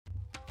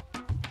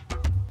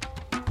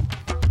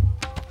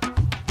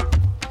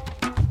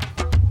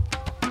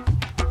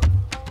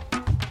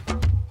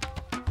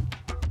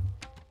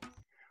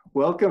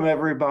Welcome,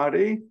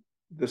 everybody.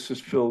 This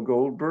is Phil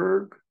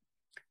Goldberg,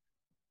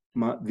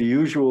 the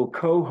usual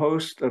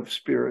co-host of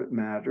Spirit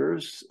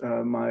Matters.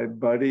 My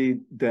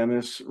buddy,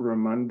 Dennis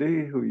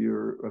Ramundi, who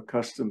you're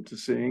accustomed to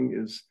seeing,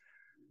 is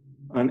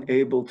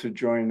unable to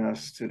join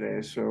us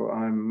today. So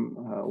I'm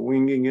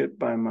winging it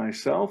by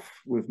myself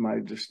with my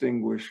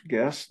distinguished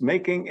guest,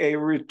 making a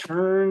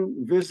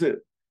return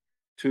visit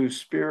to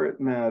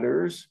Spirit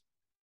Matters,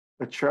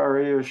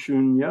 Acharya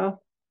Shunya.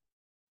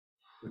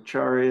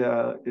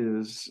 Acharya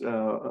is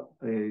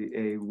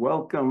a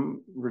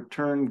welcome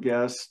return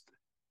guest.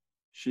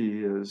 She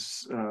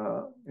is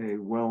a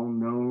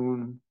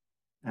well-known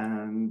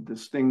and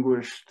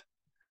distinguished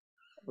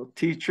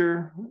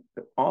teacher,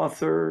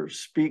 author,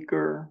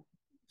 speaker,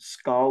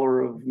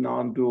 scholar of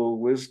non-dual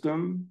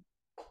wisdom,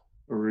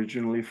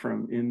 originally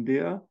from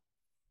India,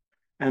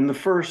 and the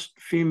first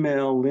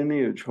female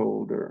lineage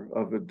holder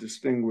of a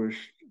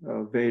distinguished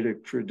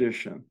Vedic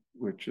tradition,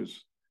 which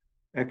is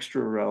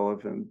extra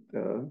relevant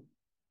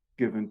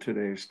given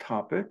today's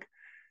topic,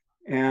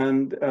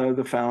 and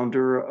the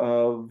founder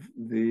of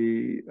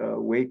the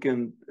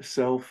Awakened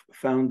Self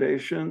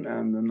Foundation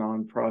and the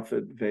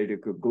nonprofit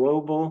Vedika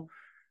Global.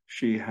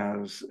 She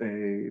has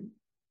a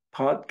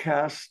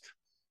podcast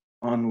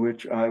on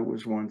which I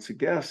was once a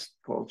guest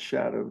called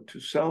Shadow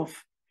to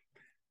Self.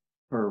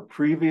 Her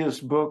previous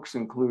books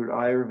include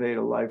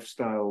Ayurveda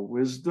Lifestyle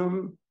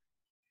Wisdom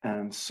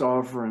and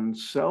Sovereign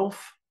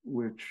Self,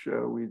 which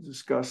we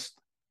discussed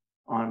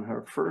on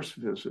her first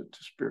visit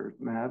to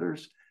Spirit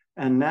Matters.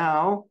 And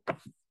now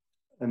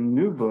a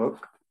new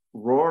book,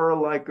 Roar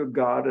Like a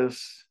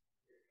Goddess,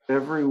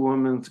 Every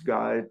Woman's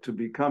Guide to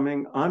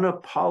Becoming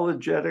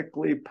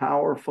Unapologetically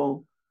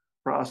Powerful,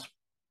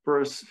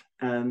 Prosperous,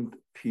 and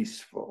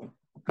Peaceful.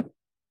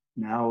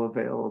 Now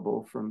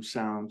available from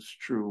Sounds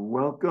True.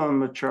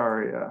 Welcome,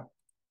 Acharya.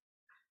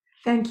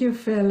 Thank you,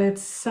 Phil.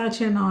 It's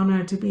such an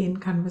honor to be in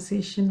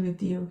conversation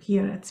with you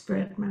here at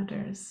Spirit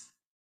Matters.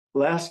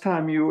 Last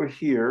time you were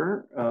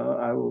here,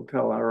 I will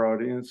tell our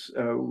audience,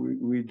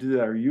 we did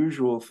our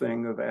usual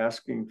thing of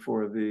asking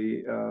for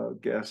the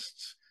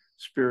guest's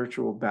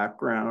spiritual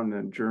background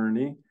and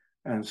journey.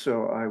 And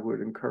so I would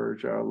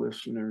encourage our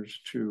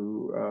listeners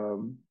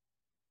to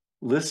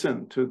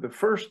listen to the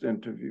first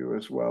interview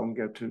as well and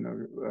get to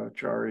know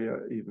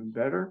Acharya even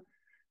better.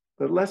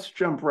 But let's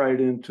jump right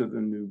into the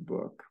new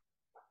book.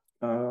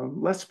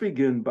 Let's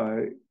begin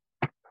by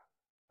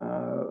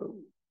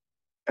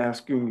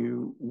asking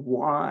you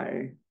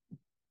why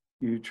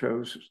you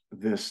chose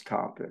this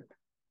topic.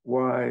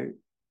 Why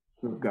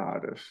the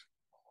goddess?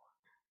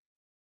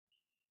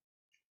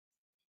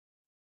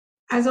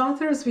 As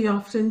authors, we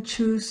often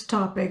choose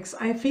topics.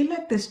 I feel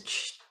like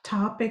this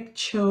topic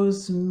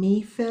chose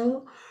me,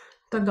 Phil.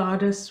 The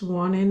goddess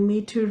wanted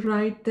me to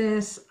write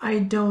this. I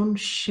don't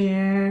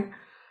share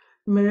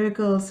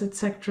miracles,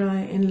 etc.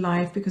 in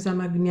life because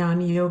I'm a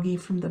Jnana Yogi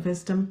from the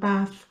wisdom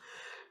path.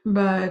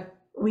 But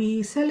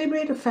we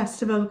celebrate a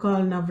festival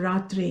called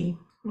Navratri,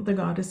 the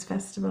goddess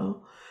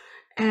festival.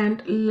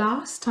 And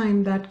last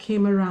time that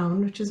came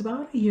around, which is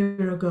about a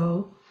year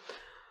ago,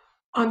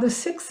 on the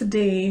 6th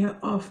day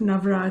of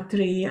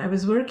Navratri, I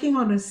was working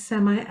on a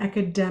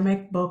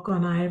semi-academic book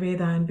on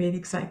Ayurveda and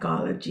Vedic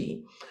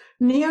psychology,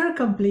 near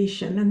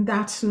completion. And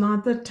that's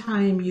not the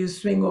time you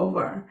swing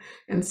over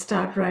and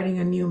start writing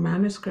a new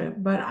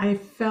manuscript. But I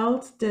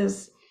felt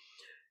this.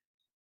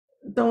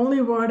 The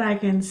only word I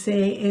can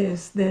say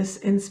is this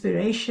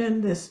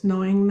inspiration, this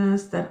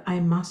knowingness that I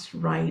must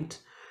write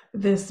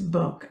this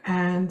book.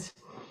 And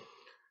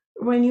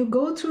when you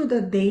go through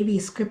the Devi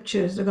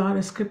scriptures, the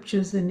goddess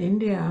scriptures in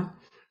India,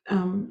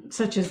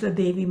 such as the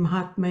Devi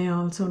Mahatmya,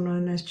 also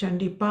known as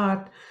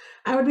Chandipat,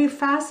 I would be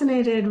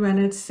fascinated when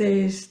it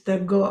says the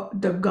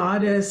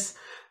goddess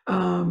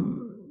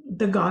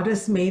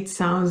made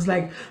sounds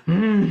like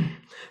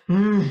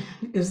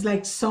It was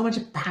like so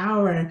much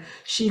power.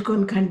 She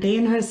couldn't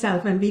contain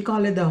herself, and we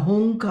call it the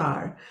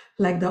Hunkar,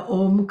 like the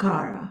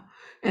Omkara,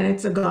 and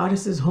it's a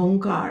goddess's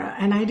Hunkara.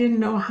 And I didn't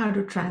know how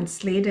to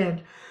translate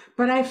it,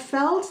 but I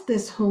felt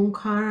this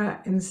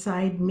Hunkara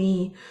inside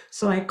me,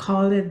 so I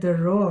called it the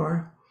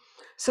roar.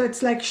 So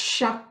it's like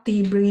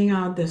Shakti bringing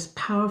out this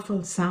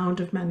powerful sound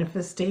of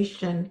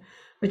manifestation,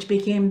 which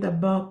became the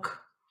book.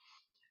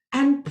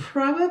 And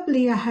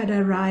probably I had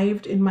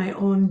arrived in my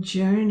own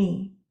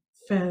journey,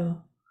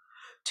 Phil,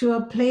 to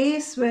a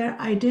place where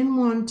I didn't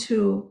want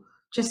to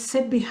just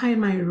sit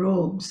behind my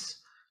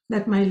robes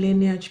that my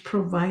lineage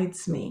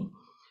provides me,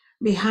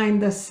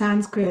 behind the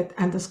Sanskrit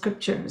and the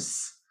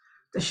scriptures,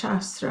 the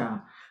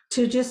Shastra,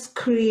 to just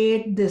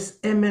create this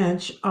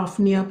image of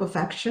near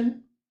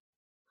perfection.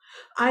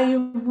 I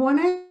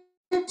wanted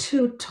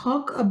to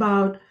talk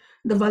about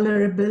the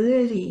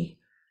vulnerability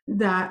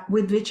that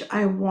with which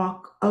I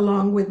walk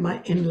along with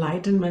my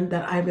enlightenment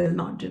that I will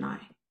not deny.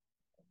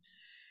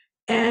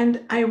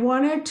 And I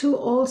wanted to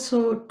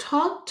also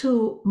talk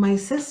to my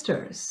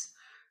sisters.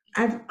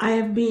 I've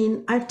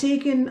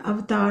taken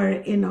avatar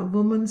in a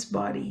woman's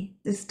body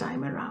this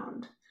time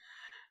around.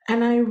 And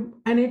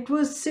it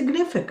was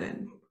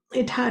significant.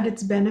 It had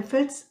its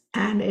benefits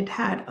and it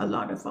had a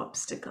lot of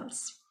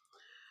obstacles.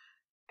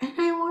 And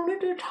I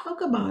wanted to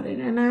talk about it.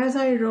 And as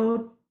I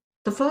wrote,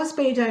 the first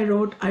page I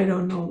wrote, I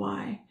don't know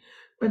why,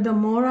 but the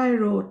more I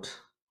wrote,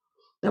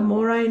 the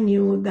more I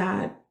knew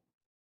that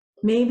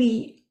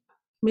maybe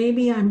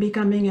I'm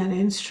becoming an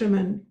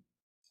instrument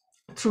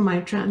through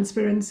my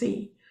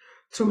transparency,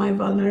 through my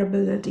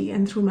vulnerability,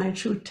 and through my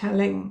truth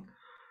telling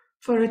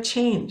for a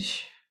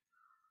change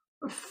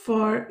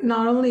for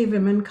not only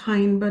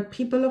womankind, but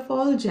people of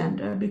all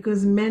gender,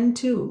 because men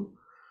too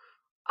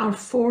are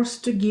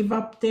forced to give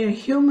up their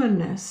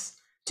humanness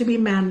to be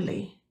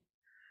manly.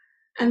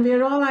 And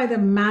we're all either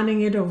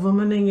manning it or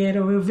womaning it,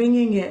 or we're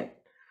winging it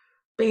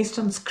based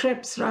on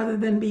scripts rather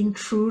than being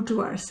true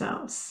to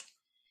ourselves.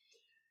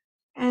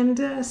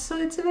 And so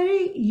it's a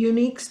very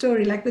unique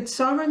story. Like with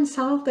Sovereign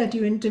Self that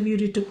you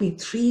interviewed, it took me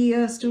 3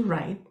 years to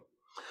write,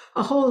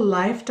 a whole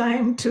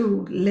lifetime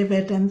to live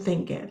it and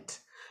think it.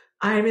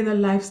 Ayurveda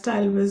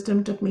Lifestyle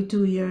Wisdom took me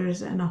 2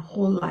 years and a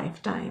whole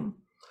lifetime.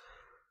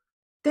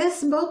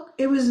 This book,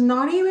 it was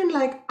not even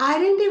like, I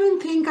didn't even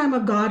think I'm a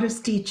goddess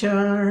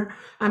teacher,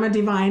 I'm a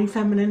divine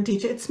feminine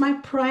teacher. It's my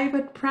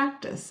private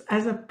practice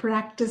as a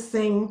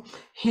practicing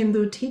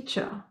Hindu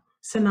teacher,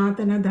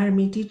 Sanatana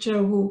Dharmi teacher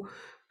who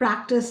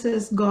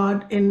practices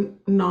God in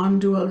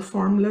non-dual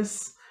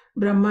formless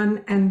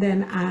Brahman and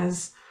then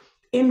as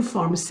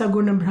informed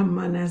Saguna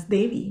Brahman as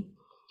Devi.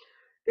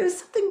 There's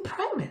something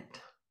private.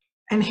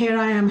 And here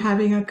I am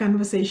having a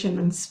conversation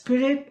on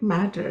spirit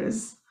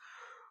matters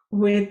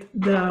with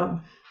the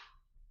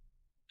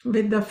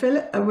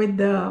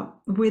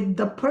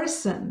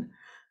person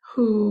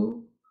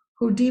who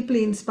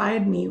deeply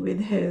inspired me with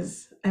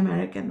his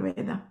American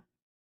Veda.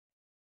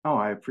 Oh,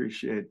 I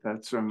appreciate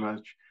that so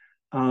much.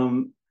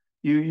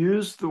 You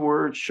used the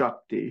word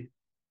Shakti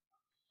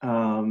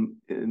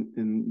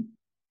in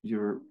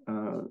your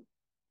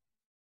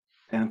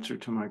answer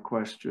to my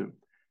question.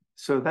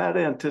 So that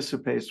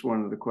anticipates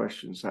one of the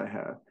questions I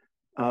have.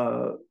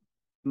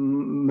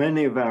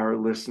 Many of our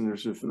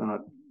listeners, if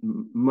not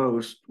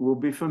most, will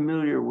be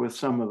familiar with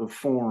some of the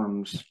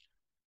forms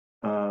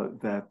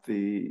that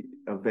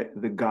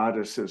the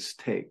goddesses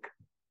take.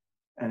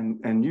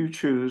 And you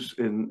choose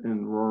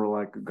in Roar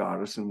Like a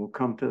Goddess, and we'll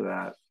come to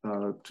that,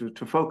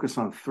 to focus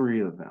on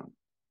 3 of them.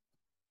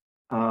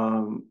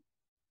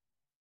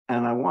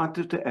 And I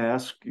wanted to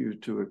ask you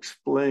to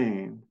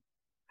explain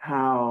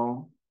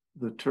how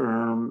the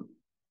term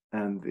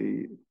and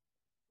the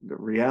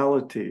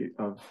reality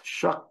of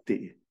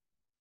Shakti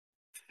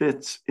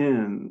fits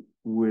in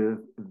with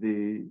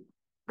the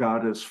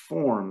goddess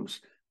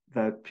forms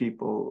that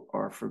people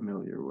are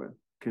familiar with.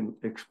 Can you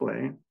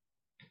explain?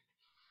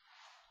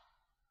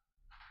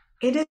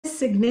 It is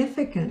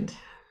significant.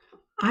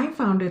 I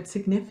found it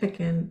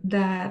significant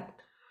that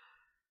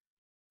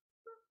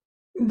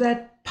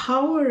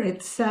power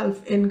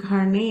itself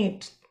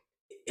incarnate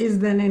is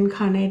then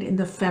incarnate in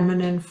the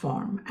feminine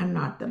form and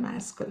not the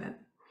masculine.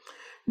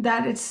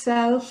 That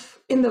itself,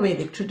 in the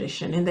Vedic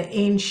tradition, in the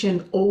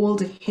ancient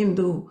old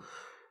Hindu,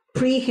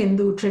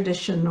 pre-Hindu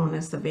tradition known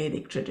as the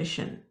Vedic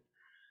tradition,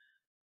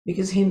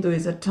 because Hindu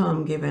is a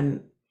term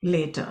given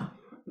later.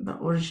 The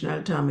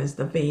original term is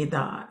the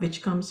Veda,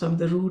 which comes from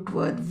the root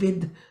word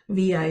vid,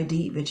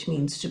 V-I-D, which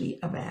means to be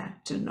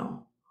aware, to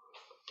know.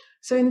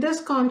 So in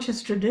this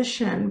conscious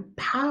tradition,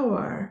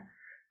 power,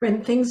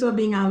 when things were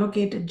being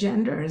allocated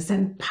genders,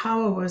 and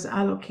power was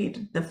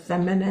allocated the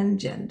feminine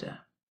gender.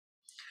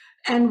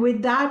 And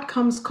with that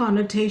comes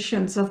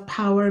connotations of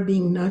power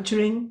being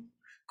nurturing,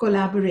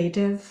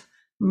 collaborative,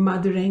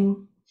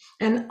 mothering,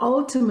 and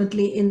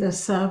ultimately in the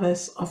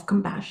service of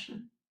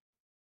compassion.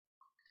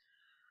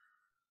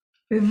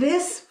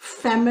 This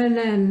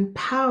feminine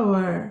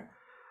power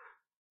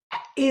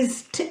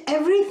is to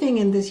everything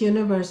in this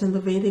universe, in the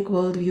Vedic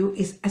worldview,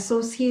 is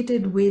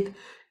associated with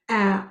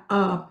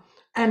a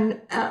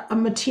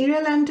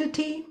material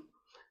entity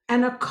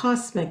and a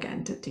cosmic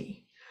entity.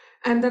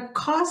 And the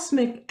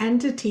cosmic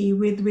entity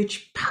with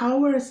which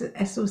power is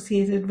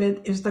associated with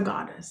is the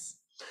goddess.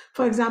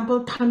 For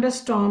example,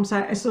 thunderstorms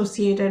are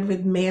associated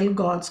with male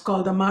gods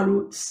called the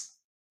Maruts.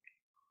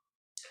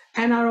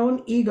 And our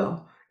own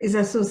ego is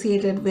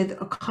associated with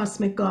a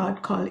cosmic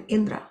god called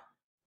Indra.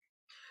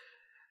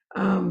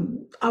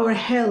 Our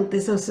health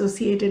is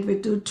associated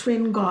with 2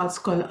 twin gods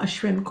called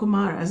Ashwin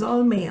Kumaras,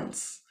 all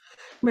males.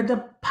 But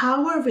the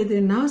power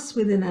within us,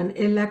 within an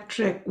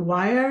electric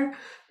wire,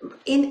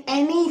 in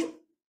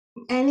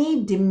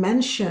any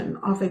dimension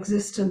of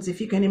existence, if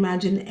you can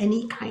imagine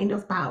any kind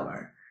of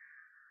power,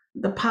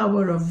 the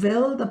power of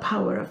will, the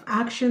power of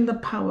action, the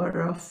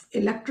power of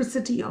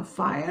electricity, of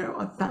fire,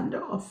 or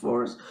thunder, or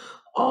force,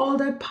 all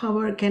that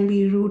power can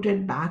be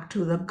rooted back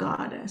to the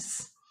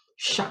goddess,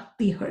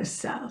 Shakti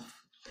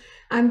herself.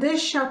 And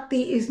this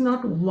Shakti is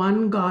not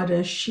one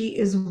goddess, she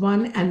is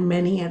one and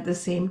many at the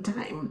same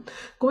time.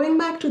 Going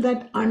back to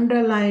that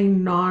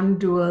underlying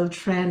non-dual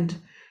trend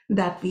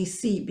that we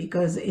see,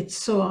 because it's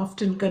so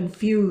often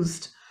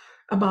confused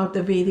about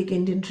the Vedic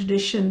Indian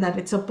tradition that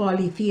it's a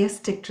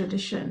polytheistic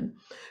tradition,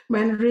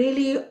 when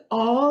really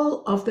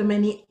all of the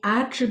many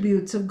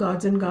attributes of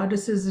gods and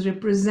goddesses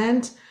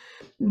represent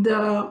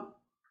the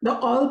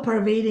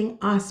all-pervading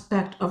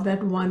aspect of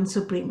that one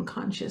supreme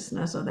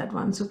consciousness or that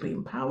one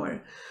supreme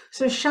power.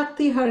 So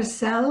Shakti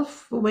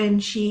herself, when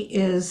she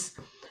is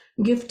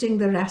gifting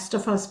the rest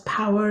of us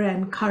power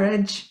and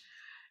courage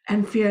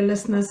and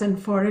fearlessness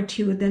and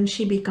fortitude, then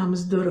she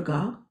becomes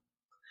Durga.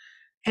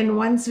 And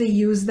once we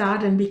use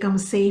that and become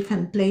safe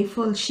and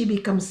playful, she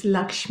becomes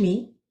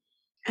Lakshmi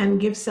and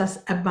gives us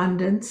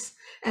abundance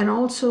and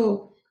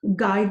also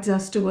guides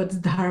us towards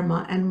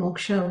dharma and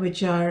moksha,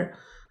 which are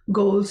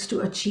goals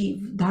to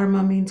achieve.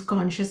 Dharma means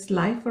conscious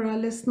life for our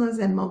listeners,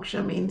 and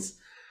moksha means,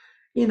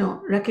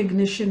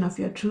 recognition of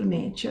your true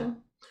nature.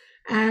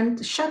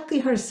 And Shakti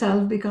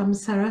herself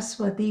becomes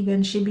Saraswati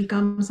when she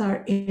becomes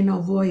our inner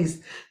voice,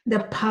 the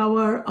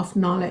power of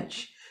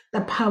knowledge,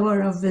 the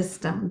power of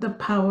wisdom, the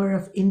power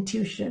of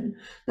intuition,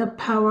 the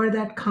power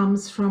that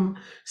comes from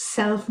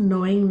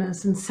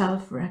self-knowingness and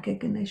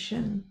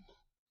self-recognition.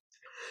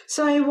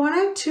 So I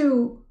wanted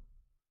to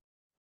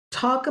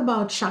talk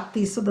about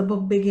Shakti. So the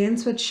book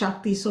begins with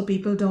Shakti, so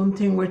people don't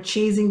think we're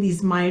chasing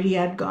these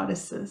myriad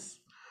goddesses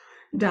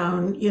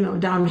down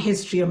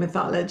history or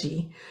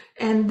mythology.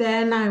 And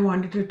then I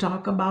wanted to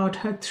talk about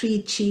her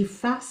three chief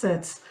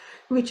facets,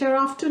 which are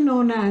often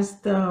known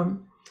as the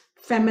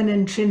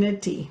feminine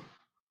trinity.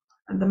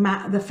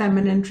 The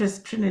feminine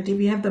trinity.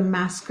 We have the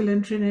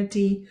masculine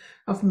trinity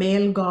of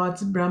male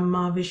gods,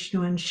 Brahma,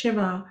 Vishnu, and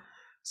Shiva.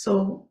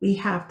 So we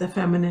have the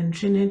feminine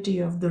trinity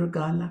of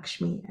Durga,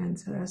 Lakshmi, and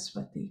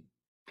Saraswati.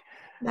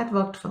 That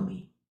worked for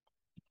me.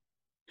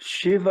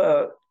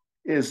 Shiva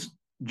is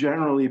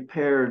generally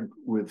paired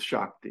with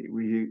Shakti.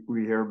 We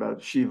hear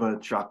about Shiva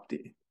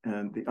Shakti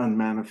and the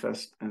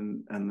unmanifest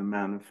and the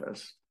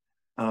manifest.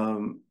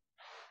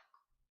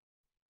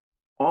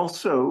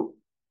 Also,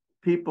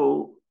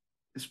 people,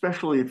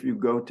 especially if you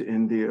go to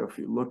India, if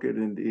you look at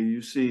India,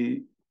 you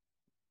see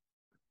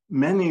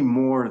many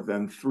more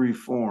than three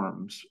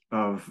forms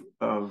of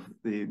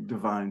the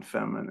divine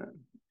feminine.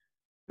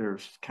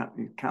 There's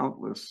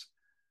countless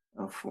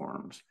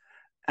forms.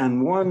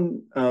 And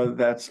one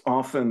that's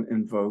often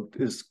invoked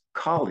is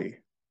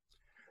Kali.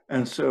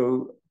 And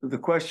so the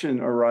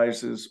question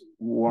arises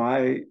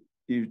why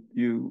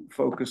you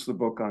focus the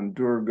book on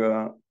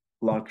Durga,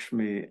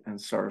 Lakshmi,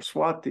 and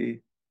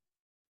Saraswati,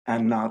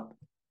 and not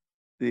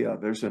the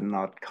others, and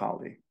not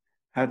Kali.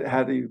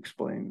 How do you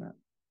explain that?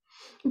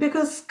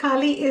 Because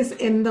Kali is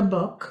in the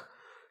book.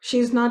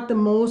 She's not the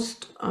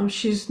most,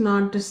 she's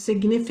not the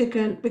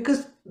significant,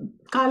 because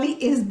Kali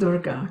is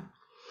Durga.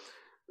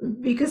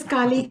 Because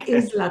Kali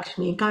is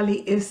Lakshmi,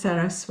 Kali is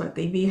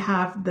Saraswati. We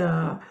have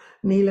the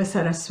Nila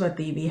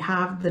Saraswati, we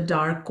have the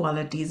dark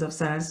qualities of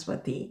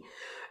Saraswati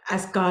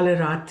as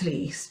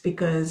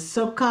Kalaratris,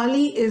 so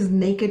Kali is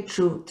naked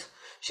truth.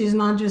 She's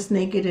not just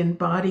naked in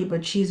body,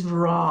 but she's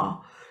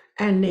raw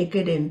and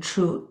naked in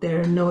truth.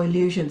 There are no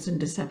illusions and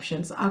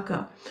deceptions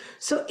occur.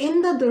 So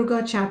in the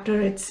Durga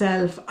chapter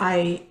itself,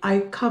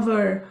 I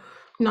cover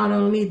not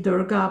only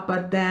Durga,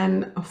 but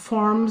then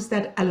forms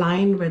that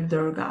align with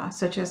Durga,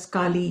 such as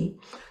Kali,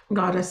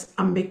 goddess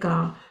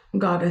Ambika,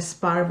 goddess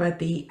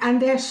Parvati,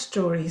 and their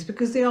stories,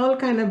 because they all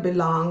kind of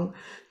belong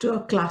to a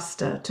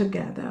cluster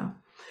together.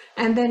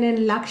 And then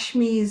in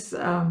Lakshmi's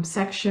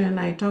section,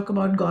 I talk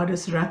about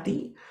goddess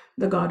Rati,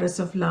 the goddess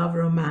of love,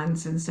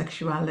 romance, and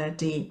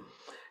sexuality.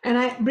 And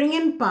I bring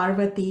in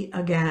Parvati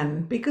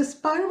again, because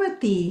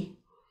Parvati,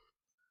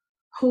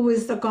 who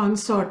is the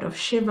consort of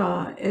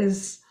Shiva,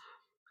 is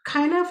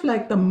kind of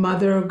like the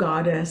mother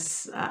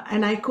goddess.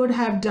 And I could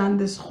have done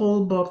this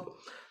whole book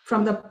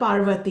from the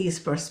Parvati's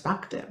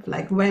perspective.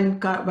 Like when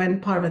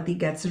Parvati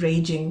gets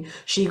raging,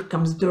 she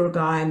becomes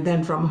Durga, and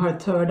then from her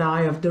third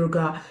eye of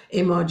Durga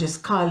emerges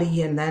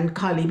Kali, and then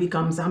Kali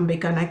becomes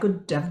Ambika, and I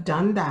could have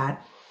done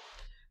that.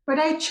 But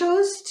I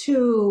chose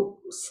to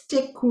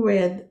stick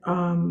with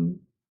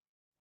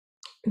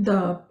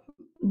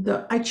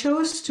I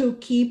chose to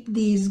keep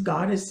these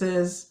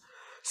goddesses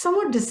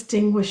somewhat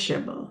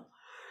distinguishable,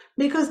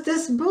 because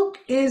this book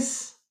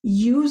is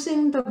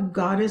using the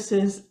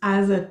goddesses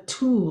as a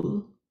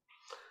tool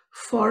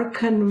for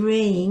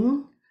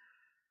conveying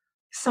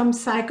some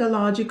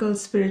psychological,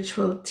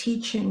 spiritual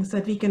teachings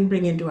that we can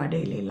bring into our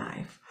daily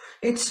life.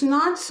 It's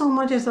not so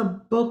much as a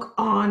book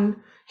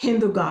on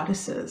Hindu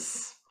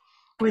goddesses,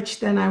 which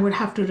then I would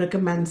have to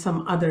recommend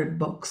some other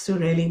books to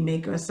really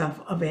make yourself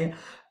aware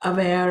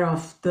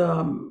of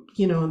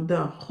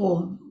the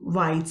whole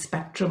wide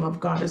spectrum of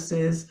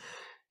goddesses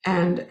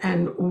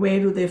and where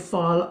do they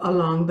fall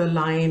along the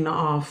line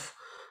of,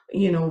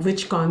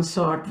 which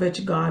consort,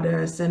 which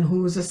goddess, and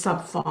who's a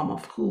subform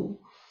of who.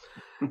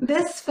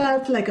 This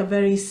felt like a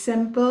very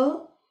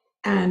simple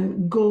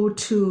and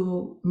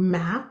go-to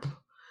map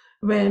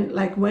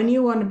when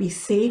you want to be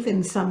safe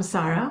in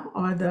samsara,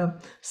 or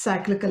the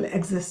cyclical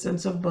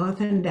existence of birth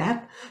and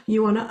death,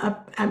 you want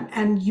to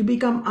and you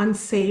become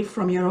unsafe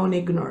from your own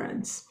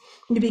ignorance.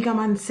 You become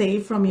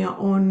unsafe from your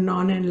own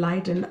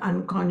non-enlightened,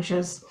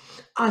 unconscious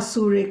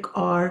asuric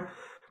or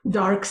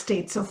dark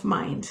states of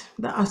mind.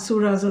 The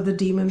asuras or the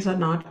demons are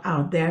not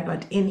out there,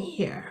 but in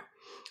here,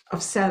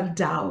 of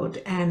self-doubt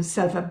and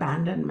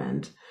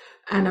self-abandonment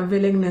and a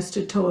willingness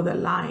to toe the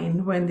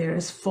line when there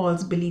is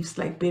false beliefs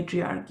like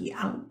patriarchy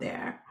out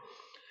there.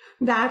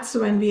 That's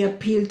when we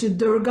appeal to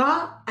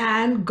Durga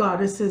and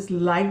goddesses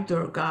like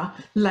Durga,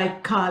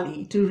 like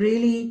Kali, to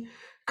really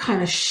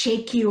kind of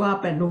shake you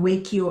up and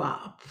wake you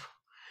up.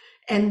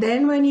 And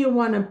then when you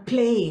want to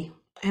play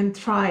and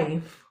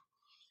thrive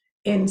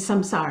in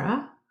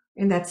samsara,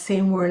 in that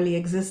same worldly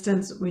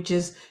existence, which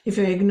is, if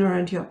you're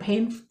ignorant,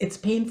 it's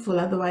painful.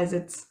 Otherwise,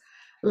 it's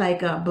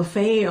like a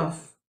buffet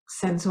of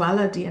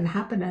sensuality and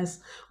happiness.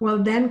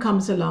 Well, then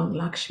comes along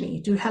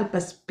Lakshmi to help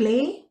us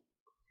play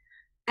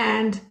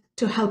and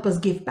to help us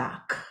give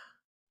back.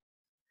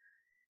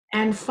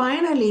 And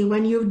finally,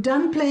 when you've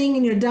done playing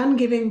and you're done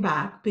giving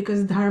back,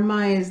 because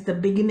dharma is the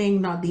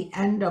beginning, not the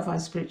end of our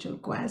spiritual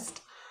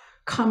quest,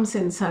 comes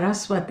in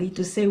Saraswati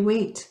to say,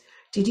 wait,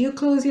 did you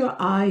close your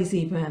eyes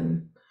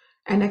even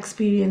and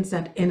experience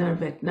that inner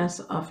witness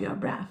of your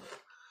breath?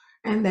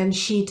 And then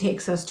she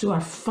takes us to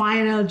our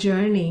final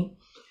journey.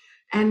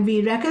 And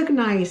we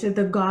recognize that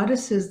the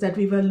goddesses that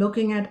we were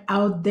looking at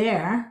out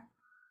there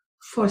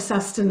for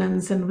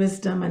sustenance and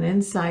wisdom and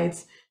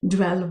insights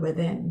dwell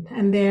within.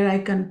 And there I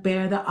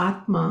compare the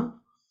Atma,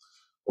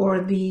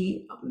 or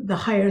the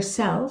higher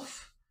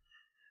self,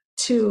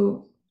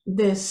 to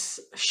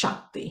this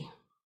Shakti,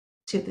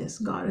 to this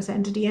goddess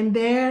entity. And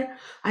there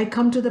I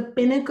come to the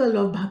pinnacle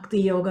of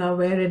Bhakti Yoga,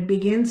 where it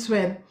begins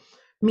with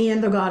me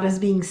and the goddess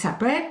being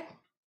separate,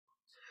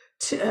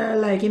 to,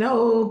 like,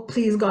 oh,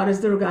 please,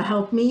 Goddess Durga,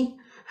 help me,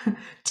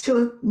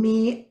 to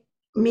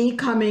me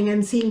coming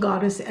and seeing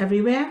goddess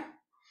everywhere.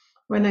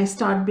 When I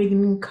start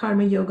beginning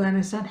karma yoga and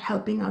I start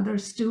helping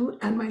others too,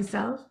 and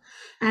myself.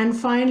 And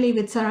finally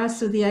with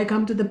Saraswati, I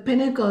come to the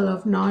pinnacle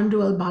of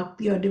non-dual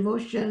bhakti or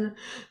devotion,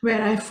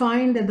 where I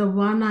find that the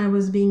one I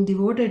was being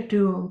devoted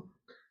to,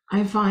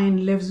 I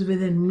find lives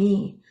within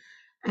me.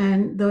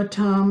 And the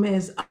term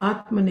is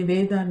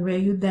Atmanivedan, where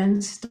you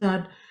then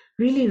start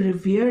really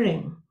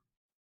revering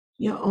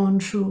your own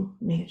true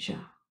nature,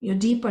 your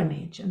deeper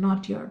nature,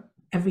 not your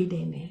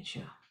everyday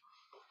nature.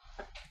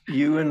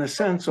 You, in a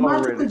sense,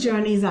 multiple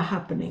journeys are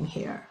happening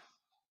here.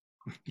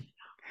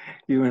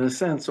 You, in a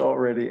sense,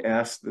 already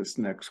asked this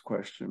next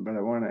question, but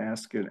I want to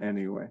ask it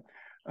anyway.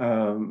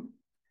 In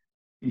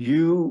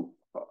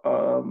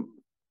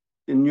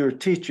your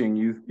teaching,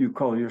 you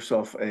call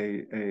yourself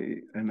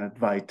an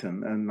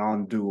Advaitin, a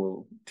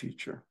non-dual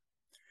teacher.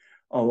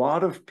 A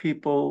lot of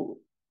people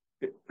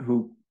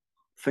who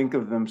think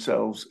of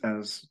themselves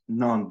as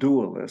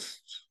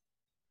non-dualists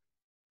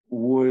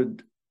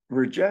would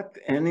reject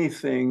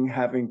anything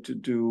having to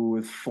do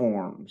with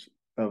forms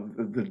of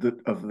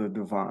the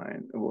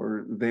divine,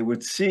 or they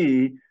would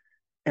see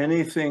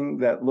anything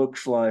that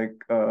looks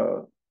like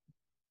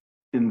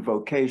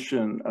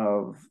invocation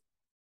of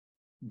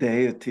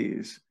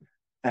deities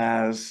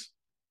as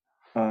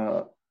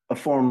a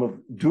form of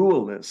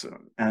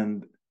dualism,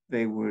 and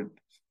they would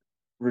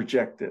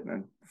reject it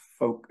and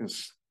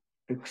focus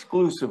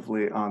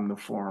exclusively on the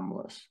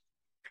formless.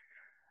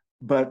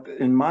 But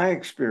in my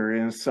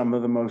experience, some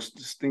of the most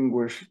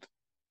distinguished,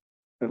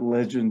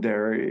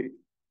 legendary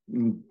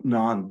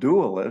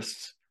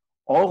non-dualists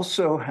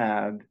also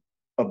had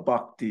a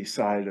bhakti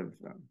side of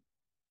them,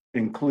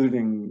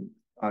 including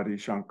Adi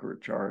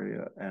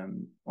Shankaracharya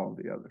and all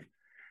the others.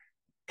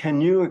 Can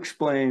you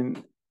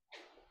explain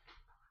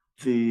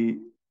the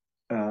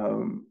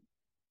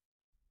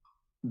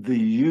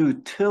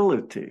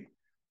utility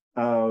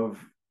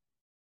of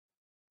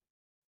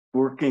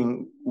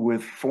working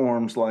with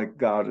forms like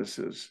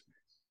goddesses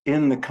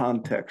in the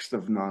context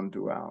of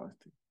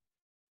non-duality?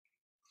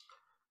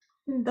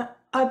 The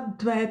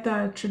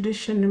Advaita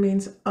tradition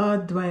means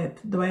Advait.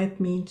 Dvait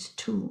means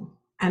two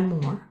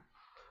and more.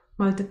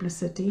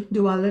 Multiplicity.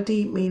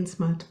 Duality means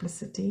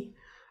multiplicity.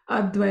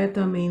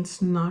 Advaita means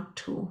not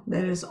two.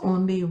 There is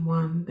only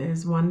one. There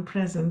is one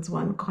presence,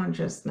 one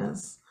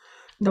consciousness,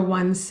 the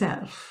one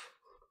self.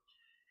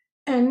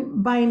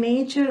 And by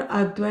nature,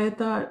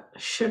 Advaita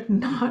should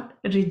not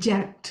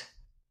reject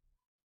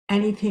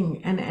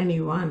anything and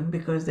anyone,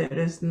 because there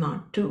is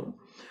not two.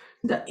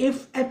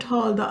 If at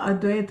all, the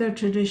Advaita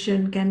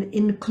tradition can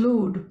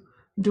include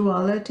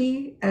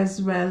duality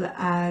as well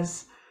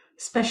as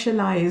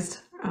specialized,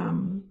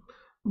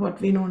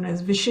 what we know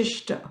as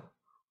Vishishta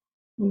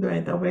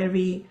Advaita,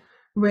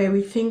 where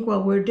we think,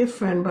 well, we're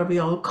different, but we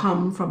all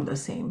come from the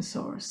same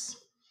source.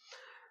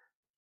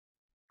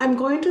 I'm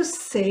going to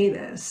say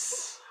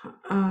this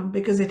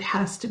because it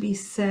has to be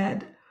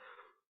said,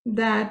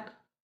 that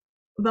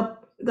the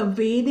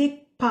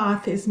Vedic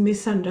path is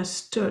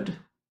misunderstood,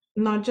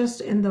 not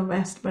just in the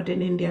West, but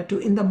in India too,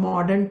 in the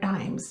modern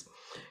times.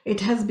 It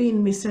has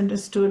been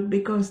misunderstood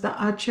because the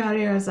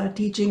acharyas are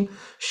teaching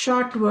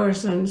short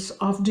versions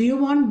of, do you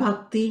want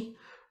bhakti,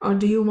 or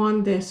do you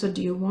want this, or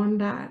do you want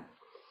that?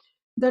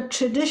 The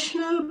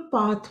traditional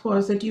path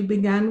was that you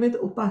began with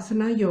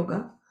upasana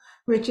yoga,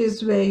 which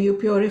is where you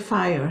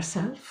purify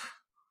yourself.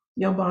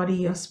 your body,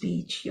 your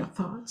speech, your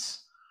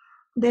thoughts.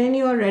 Then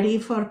you are ready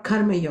for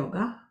Karma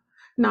Yoga.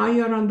 Now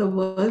you're on the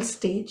world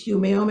stage. You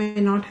may or may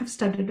not have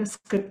studied a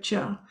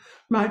scripture,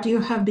 but you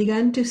have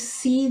begun to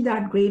see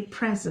that great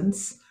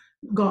presence,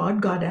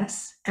 God,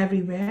 Goddess,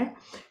 everywhere.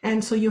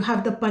 And so you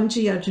have the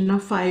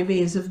Panchayajna, 5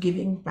 ways of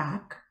giving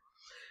back.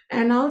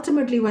 And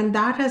ultimately, when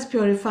that has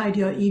purified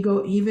your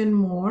ego even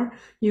more,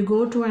 you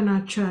go to an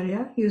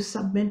acharya, you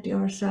submit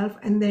yourself,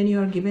 and then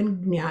you are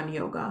given Jnana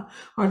Yoga,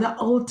 or the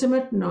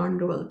ultimate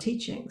non-dual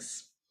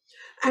teachings.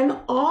 And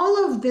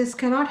all of this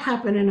cannot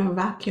happen in a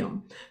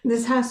vacuum.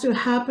 This has to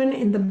happen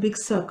in the big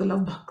circle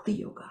of Bhakti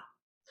Yoga.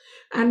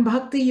 And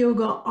Bhakti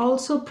Yoga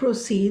also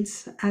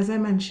proceeds, as I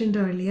mentioned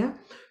earlier,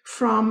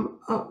 from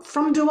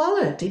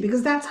duality,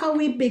 because that's how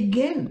we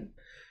begin.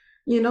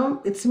 You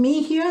know, it's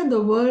me here,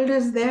 the world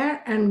is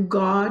there, and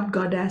God,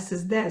 Goddess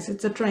is there. So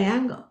it's a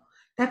triangle.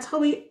 That's how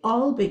we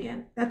all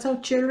begin. That's how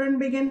children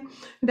begin.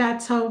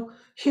 That's how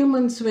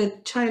humans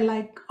with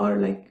childlike or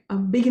like a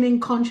beginning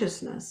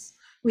consciousness,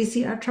 we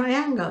see a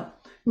triangle.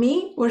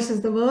 Me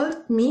versus the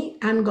world, me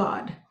and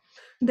God.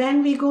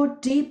 Then we go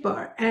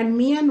deeper and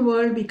me and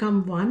world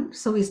become one.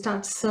 So we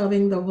start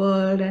serving the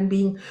world and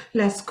being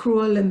less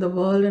cruel in the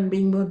world and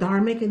being more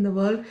dharmic in the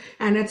world.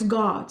 And it's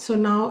God. So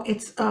now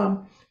it's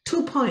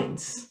 2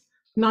 points,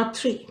 not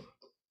 3.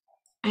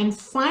 And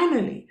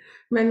finally,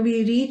 when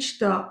we reach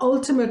the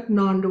ultimate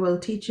non-dual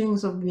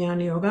teachings of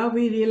Jnana Yoga,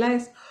 we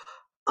realize,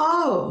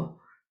 oh,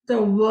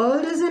 the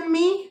world is in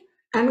me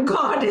and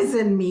God is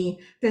in me.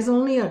 There's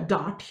only a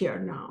dot here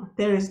now.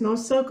 There is no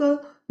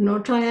circle, no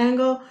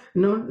triangle,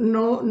 no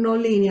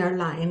linear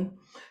line.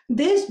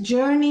 This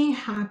journey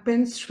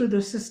happens through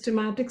the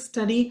systematic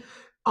study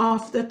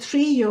of the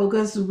 3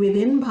 yogas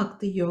within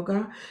Bhakti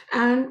Yoga.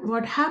 And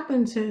what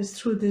happens is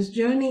through this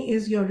journey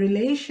is your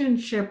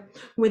relationship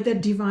with the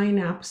divine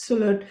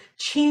absolute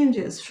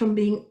changes from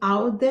being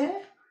out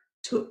there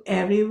to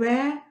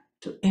everywhere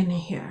to in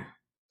here.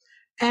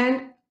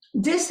 And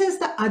this is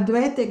the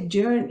Advaitic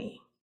journey.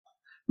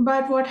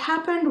 But what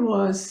happened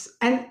was,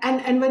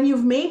 and when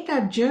you've made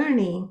that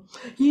journey,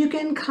 you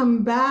can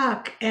come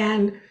back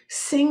and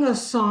sing a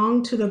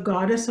song to the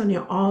goddess on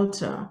your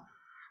altar.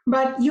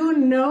 But you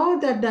know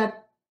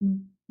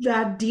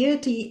that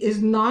deity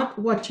is not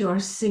what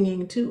you're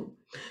singing to.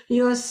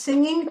 You're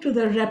singing to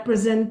the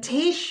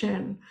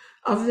representation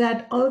of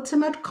that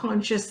ultimate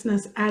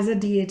consciousness as a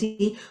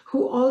deity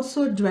who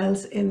also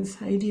dwells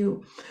inside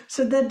you.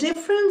 So the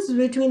difference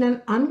between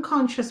an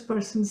unconscious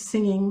person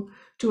singing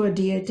to a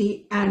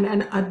deity and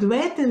an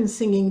Advaitin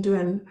singing to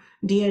a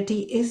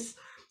deity is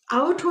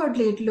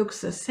outwardly it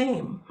looks the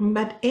same,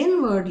 but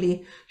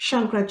inwardly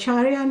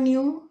Shankaracharya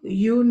knew,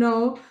 you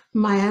know,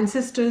 my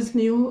ancestors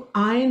knew,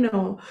 I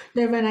know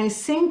that when I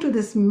sing to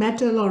this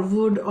metal or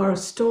wood or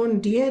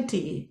stone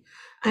deity,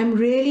 I'm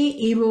really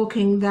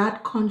evoking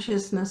that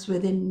consciousness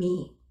within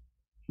me.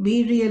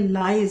 We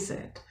realize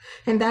it.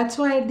 And that's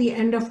why at the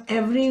end of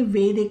every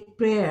Vedic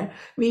prayer,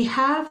 we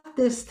have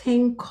this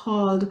thing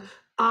called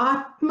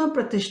Atma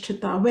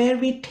Pratishtita, where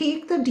we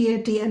take the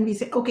deity and we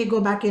say, okay, go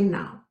back in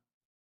now.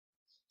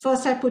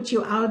 First, I put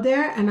you out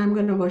there and I'm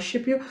going to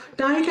worship you.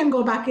 Now you can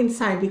go back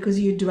inside because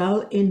you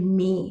dwell in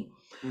me.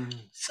 Mm-hmm.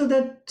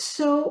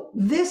 So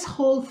this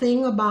whole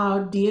thing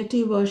about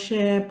deity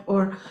worship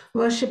or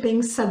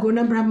worshiping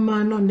Saguna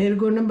Brahman or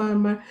Nirguna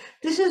Brahman,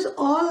 this is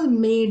all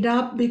made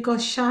up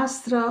because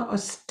Shastra or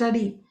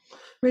study,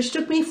 which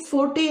took me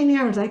 14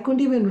 years. I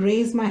couldn't even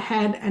raise my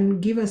head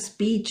and give a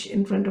speech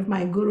in front of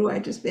my guru. I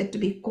just had to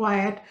be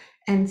quiet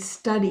and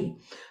study.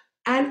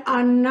 And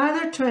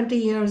another 20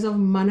 years of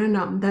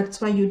Mananam. That's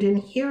why you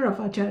didn't hear of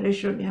Acharya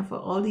Shunya for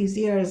all these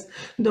years,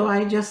 though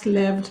I just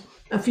lived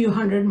a few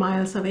hundred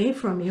miles away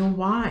from you.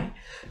 Why?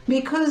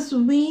 Because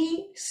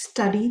we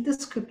study the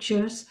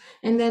scriptures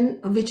and then,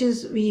 which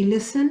is we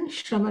listen,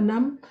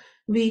 Shravanam,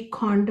 we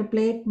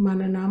contemplate,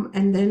 Mananam,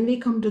 and then we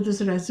come to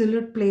this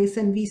resolute place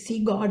and we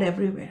see God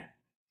everywhere,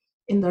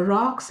 in the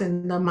rocks,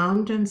 in the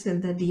mountains, in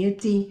the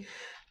deity.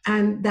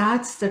 And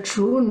that's the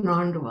true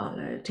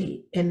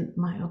non-duality, in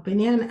my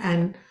opinion,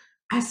 and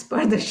as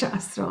per the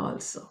Shastra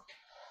also.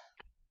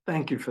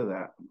 Thank you for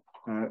that.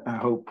 I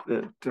hope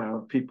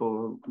that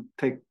people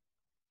pay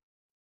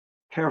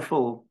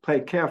careful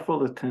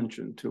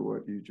attention to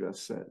what you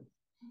just said.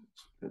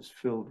 It's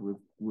filled with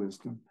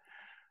wisdom.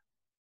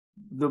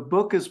 The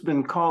book has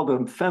been called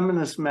a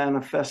feminist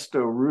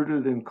manifesto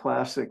rooted in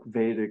classic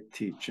Vedic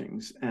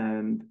teachings.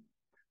 And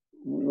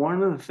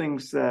one of the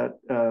things that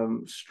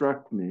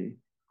struck me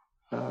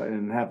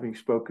in having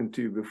spoken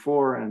to you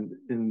before and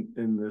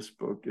in this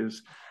book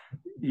is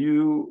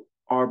you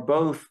are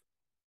both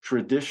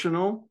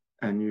traditional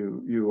and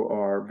you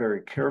are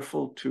very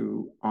careful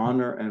to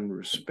honor and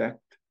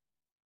respect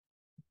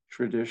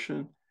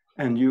tradition,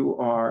 and you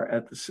are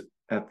at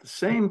the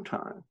same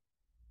time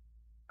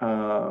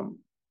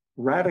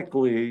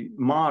radically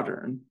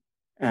modern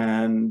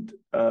and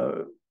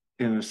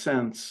in a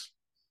sense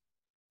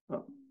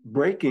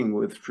breaking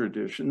with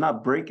tradition,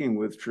 not breaking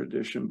with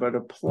tradition, but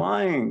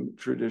applying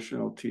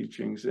traditional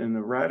teachings in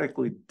a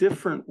radically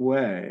different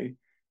way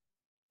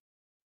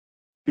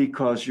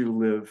because you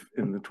live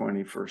in the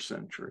 21st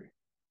century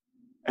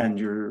and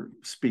you're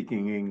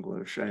speaking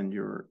English and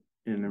you're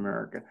in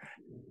America.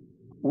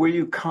 Were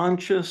you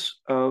conscious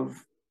of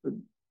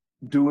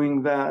doing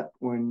that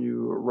when you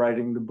were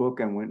writing the book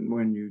and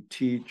when you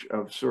teach,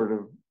 of sort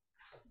of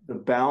the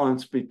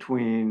balance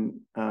between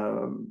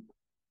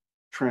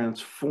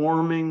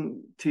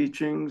transforming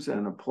teachings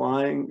and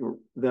applying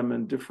them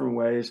in different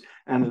ways,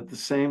 and at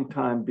the same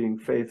time being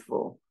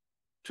faithful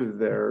to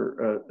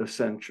their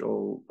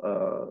essential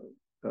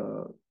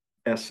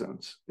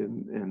essence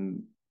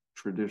in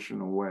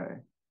traditional way?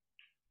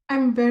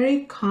 I'm very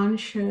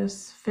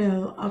conscious,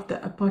 Phil, of the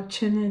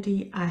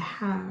opportunity I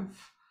have,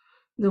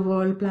 the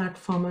world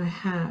platform I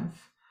have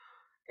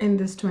in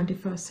this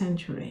 21st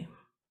century.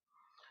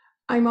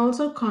 I'm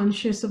also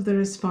conscious of the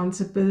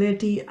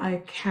responsibility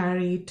I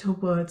carry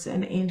towards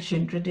an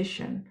ancient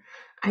tradition.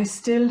 I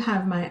still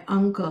have my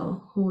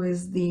uncle, who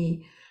is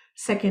the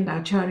second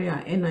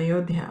Acharya in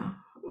Ayodhya.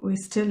 We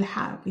still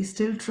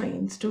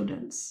train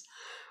students.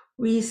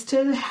 We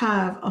still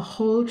have a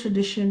whole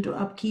tradition to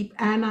upkeep,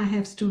 and I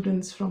have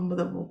students from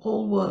the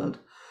whole world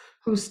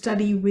who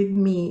study with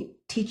me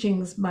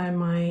teachings by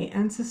my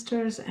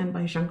ancestors and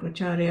by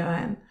Shankaracharya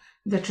and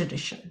the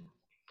tradition.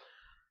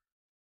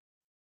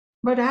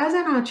 But as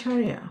an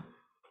Acharya,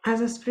 as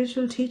a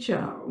spiritual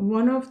teacher,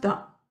 one of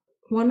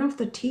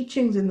the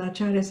teachings in the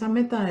Acharya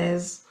Samhita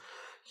is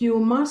you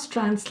must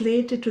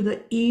translate it to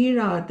the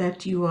era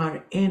that you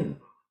are in.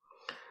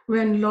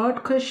 When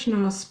Lord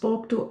Krishna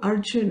spoke to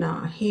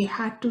Arjuna, he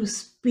had to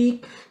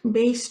speak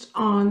based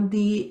on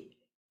the,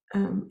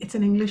 it's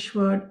an English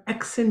word,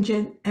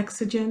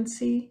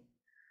 exigency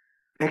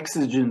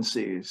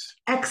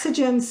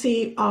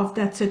of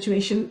that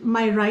situation.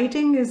 My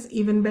writing is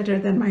even better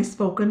than my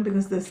spoken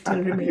because this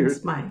still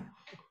remains my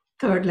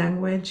third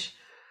language.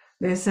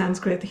 There's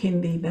Sanskrit,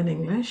 Hindi, then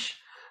English.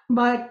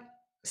 But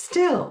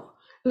still,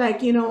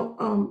 like,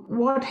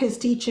 what his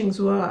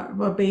teachings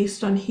were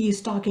based on,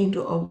 he's talking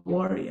to a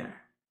warrior.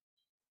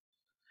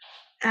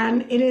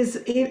 And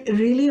it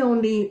really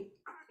only,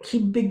 he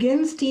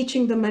begins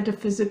teaching the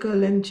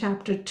metaphysical in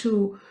chapter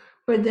 2,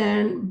 but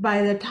then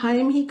by the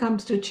time he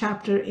comes to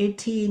chapter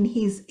 18,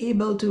 he's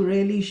able to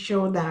really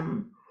show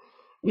them,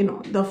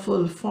 the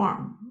full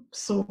form.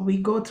 So we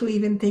go through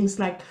even things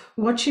like,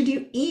 what should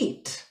you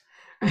eat?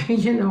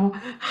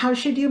 How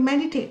should you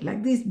meditate?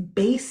 Like these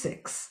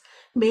basics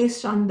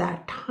based on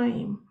that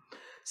time.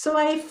 So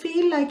I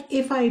feel like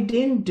if I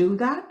didn't do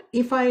that,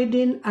 if I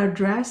didn't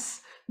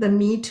address the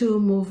Me Too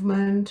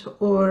movement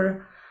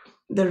or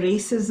the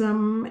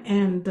racism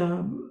and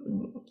the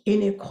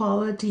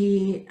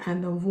inequality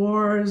and the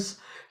wars,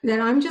 then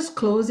I'm just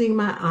closing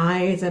my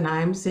eyes and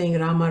I'm saying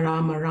Rama,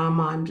 Rama,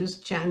 Rama. I'm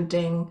just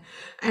chanting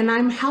and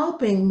I'm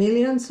helping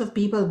millions of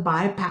people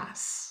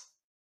bypass.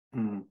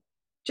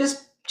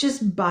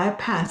 Just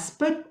bypass.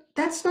 But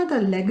that's not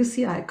the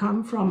legacy I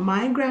come from.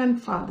 My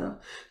grandfather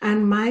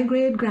and my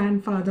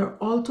great-grandfather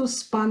also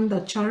spun the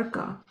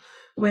charka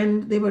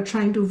when they were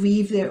trying to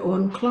weave their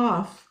own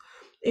cloth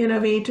in a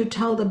way to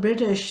tell the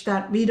British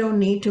that we don't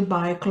need to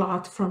buy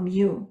cloth from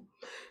you.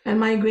 And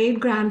my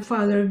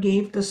great-grandfather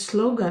gave the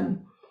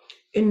slogan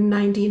in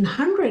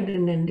 1900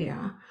 in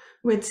India,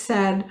 which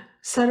said,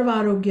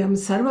 Sarvarogyam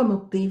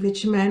Sarvamukti,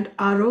 which meant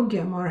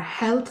arogyam or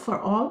health for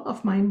all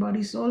of mind,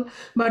 body, soul,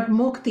 but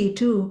mukti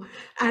too.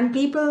 And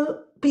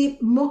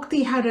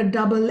mukti had a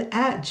double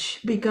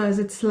edge because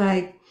it's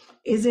like,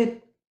 is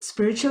it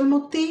spiritual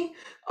mukti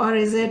or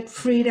is it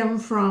freedom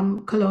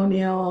from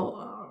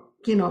colonial,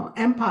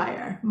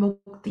 empire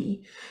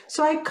mukti?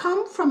 So I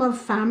come from a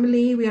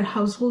family, we are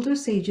householder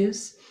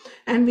sages,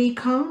 and we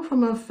come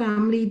from a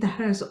family that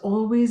has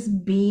always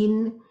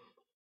been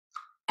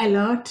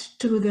alert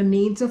to the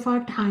needs of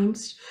our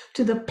times,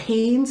 to the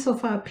pains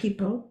of our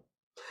people,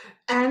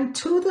 and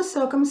to the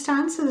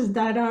circumstances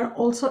that are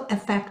also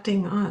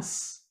affecting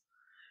us.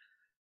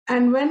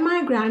 And when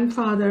my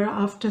grandfather,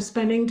 after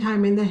spending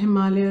time in the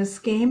Himalayas,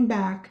 came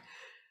back,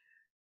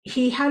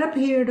 he had a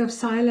period of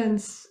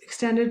silence,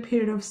 extended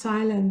period of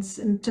silence,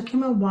 and it took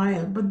him a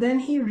while, but then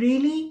he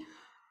really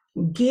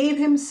gave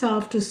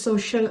himself to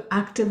social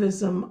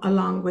activism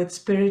along with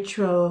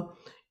spiritual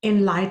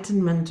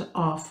enlightenment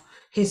of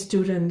his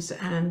students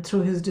and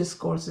through his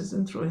discourses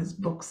and through his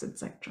books,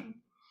 etc.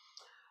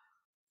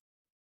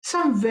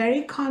 So I'm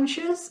very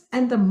conscious,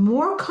 and the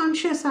more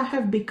conscious I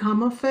have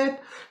become of it,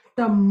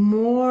 the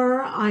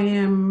more I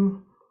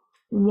am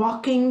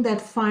walking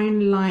that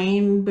fine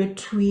line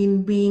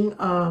between being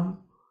a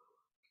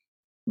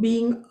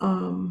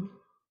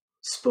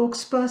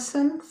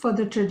spokesperson for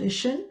the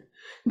tradition,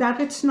 that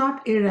it's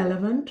not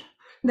irrelevant,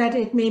 that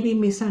it may be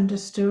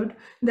misunderstood,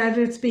 that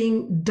it's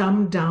being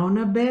dumbed down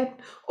a bit,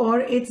 or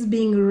it's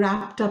being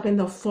wrapped up in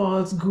the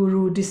false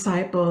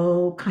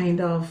guru-disciple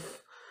kind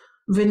of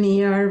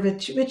veneer,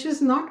 which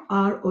is not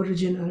our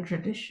original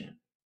tradition.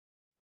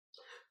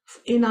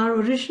 In our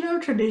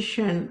original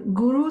tradition,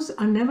 gurus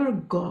are never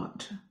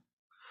God.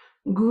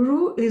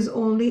 Guru is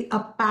only a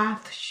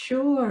path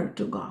sure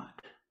to God.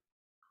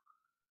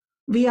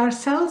 We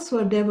ourselves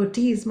were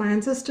devotees. My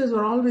ancestors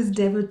were always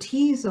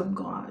devotees of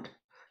God.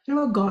 They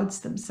were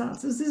gods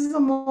themselves. This is a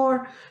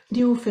more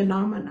new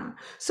phenomena.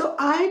 So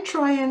I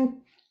try and,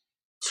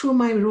 through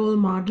my role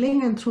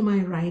modeling and through my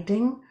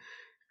writing,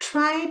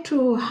 try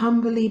to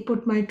humbly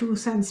put my 2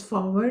 cents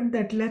forward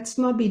that let's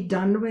not be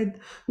done with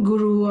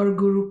guru or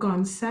guru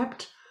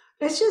concept.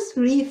 Let's just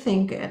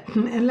rethink it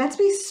and let's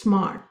be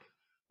smart,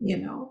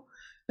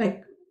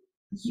 like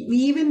we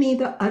even need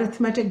the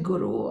arithmetic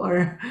guru,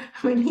 or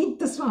we need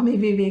the Swami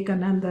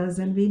Vivekanandas,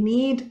 and we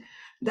need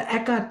the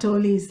Eckhart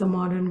Tolles, the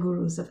modern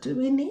gurus of today.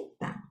 We need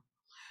them.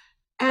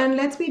 And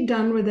let's be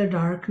done with the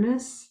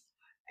darkness.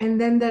 And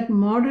then that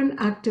modern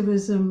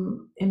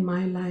activism in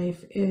my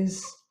life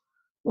is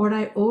what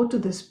I owe to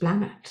this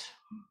planet.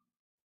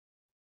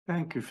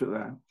 Thank you for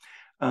that.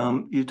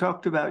 You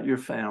talked about your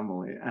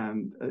family,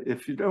 and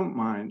if you don't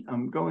mind,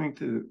 I'm going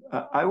to,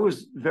 I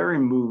was very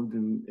moved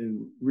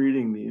in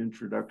reading the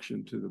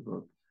introduction to the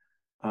book,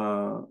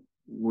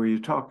 where you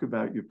talked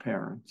about your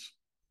parents,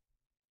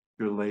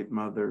 your late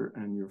mother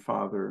and your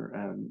father,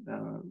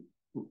 and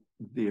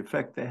the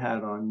effect they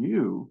had on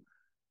you,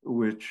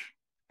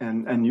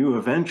 and you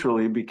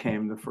eventually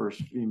became the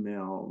first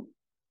female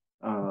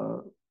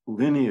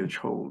lineage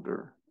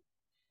holder,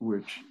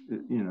 which,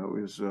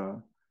 is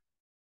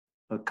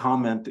a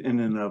comment in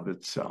and of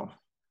itself.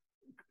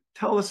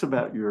 Tell us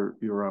about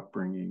your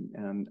upbringing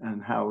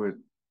and how it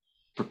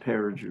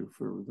prepared you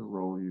for the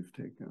role you've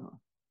taken on.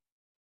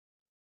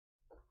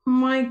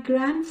 My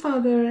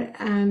grandfather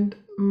and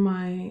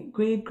my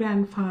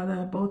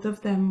great-grandfather, both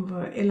of them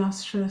were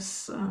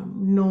illustrious,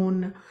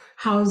 known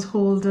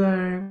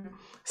householder,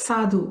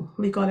 sadhu.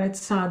 We call it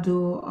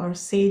sadhu or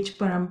sage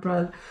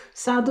parampara.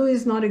 Sadhu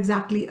is not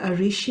exactly a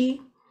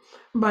rishi,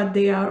 but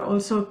they are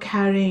also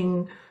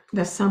carrying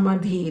the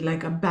samadhi,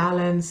 like a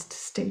balanced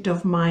state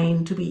of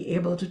mind to be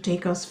able to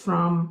take us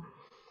from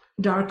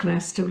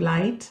darkness to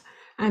light.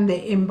 And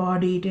they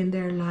embodied in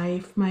their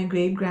life. My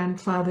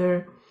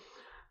great-grandfather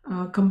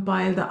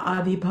compiled the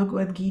Adi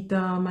Bhagavad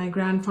Gita. My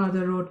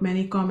grandfather wrote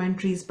many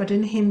commentaries, but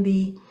in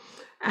Hindi,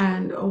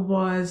 and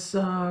was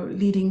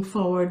leading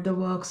forward the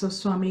works of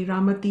Swami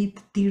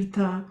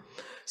Ramatirtha.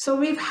 So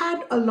we've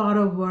had a lot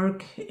of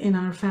work in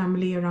our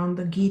family around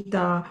the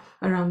Gita,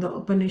 around the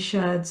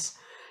Upanishads.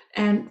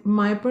 And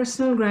my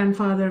personal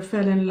grandfather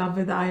fell in love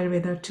with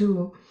Ayurveda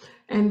too.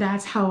 And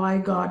that's how I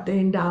got the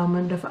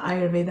endowment of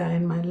Ayurveda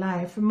in my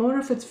life. More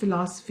of its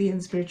philosophy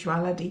and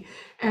spirituality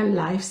and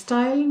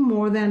lifestyle,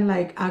 more than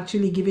like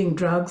actually giving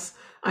drugs,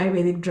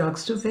 Ayurvedic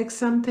drugs to fix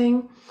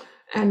something.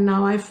 And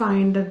now I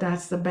find that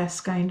that's the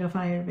best kind of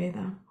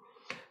Ayurveda.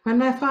 When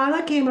my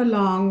father came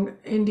along,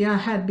 India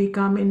had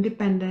become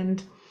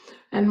independent.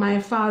 And my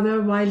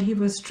father, while he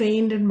was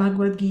trained in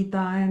Bhagavad Gita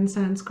and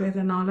Sanskrit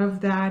and all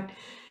of that,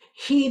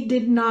 he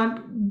did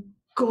not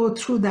go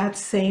through that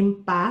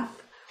same path.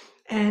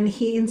 And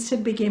he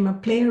instead became a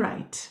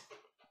playwright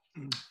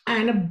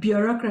and a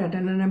bureaucrat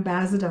and an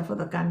ambassador for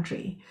the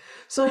country.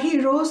 So he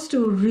rose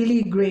to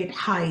really great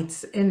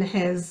heights in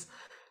his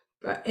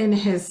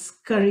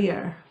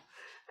career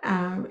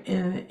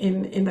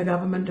in the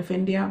government of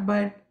India.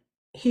 But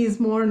he's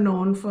more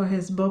known for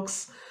his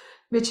books,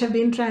 which have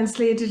been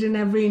translated in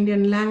every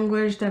Indian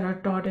language, that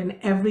are taught in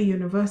every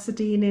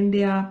university in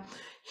India.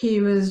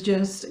 He was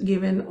just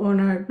given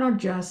honor, not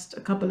just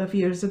a couple of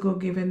years ago,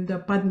 given the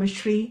Padma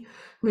Shri,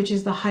 which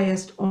is the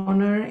highest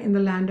honor in the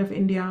land of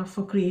India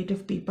for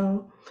creative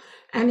people.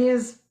 And he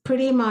has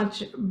pretty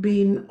much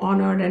been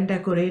honored and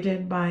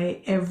decorated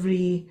by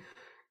every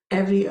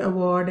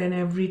award and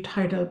every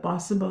title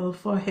possible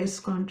for his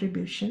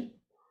contribution.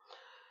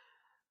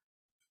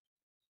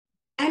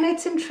 And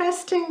it's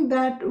interesting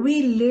that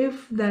we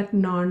live that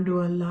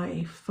non-dual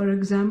life. For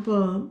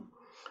example,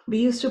 we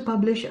used to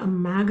publish a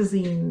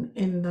magazine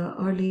in the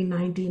early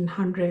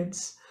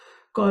 1900s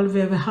called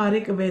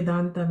Vyavaharik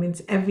Vedanta,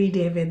 means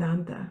everyday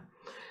Vedanta.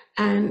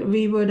 And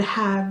we would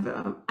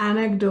have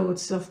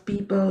anecdotes of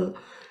people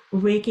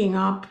waking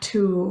up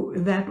to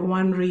that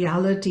one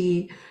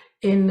reality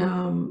in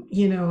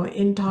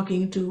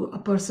talking to a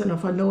person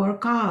of a lower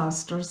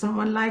caste or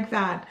someone like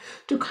that,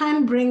 to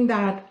kind of bring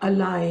that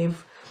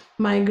alive.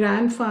 My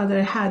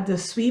grandfather had the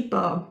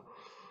sweeper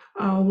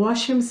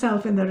wash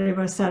himself in the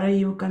river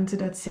Sarayu,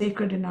 considered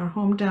sacred in our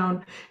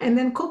hometown, and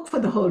then cook for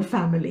the whole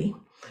family.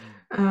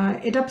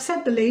 It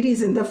upset the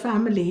ladies in the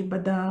family,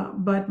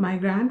 but my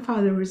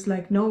grandfather was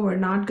like, no, we're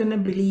not going to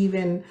believe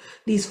in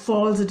these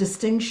false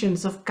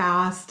distinctions of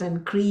caste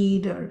and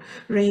creed or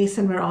race,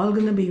 and we're all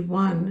going to be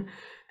one.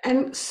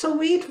 And so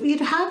we'd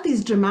have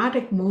these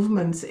dramatic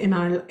movements in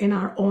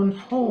our own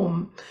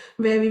home,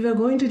 where we were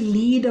going to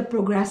lead a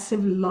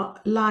progressive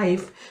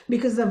life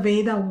because the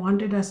Veda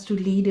wanted us to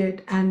lead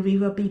it, and we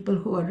were people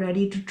who were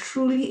ready to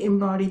truly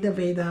embody the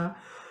Veda,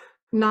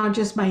 not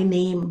just by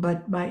name,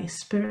 but by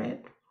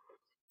spirit.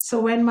 So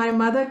when my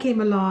mother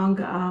came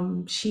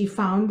along, she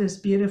found this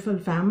beautiful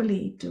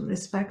family to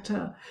respect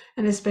her,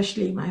 and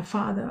especially my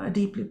father, a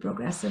deeply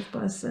progressive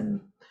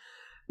person.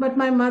 But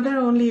my mother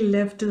only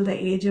lived till the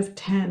age of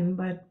 10,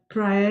 but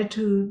prior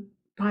to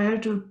prior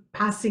to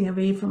passing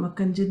away from a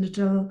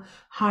congenital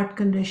heart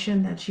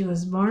condition that she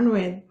was born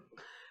with,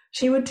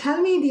 she would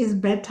tell me these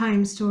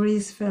bedtime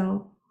stories,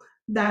 Phil,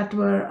 that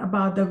were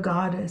about the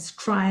goddess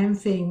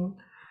triumphing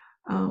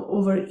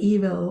over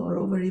evil or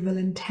over evil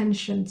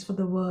intentions for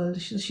the world.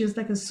 She was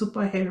like a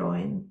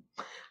superheroine.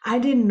 I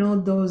didn't know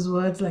those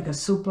words like a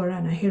super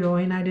and a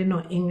heroine. I didn't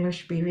know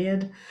English,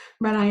 period.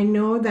 But I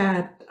know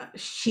that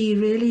she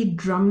really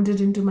drummed it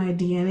into my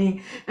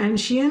DNA. And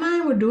she and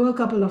I would do a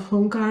couple of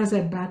hunkars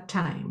at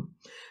bedtime.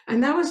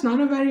 And that was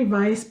not a very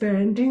wise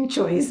parenting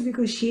choice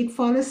because she'd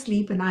fall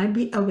asleep and I'd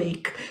be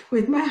awake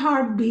with my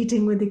heart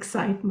beating with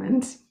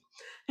excitement.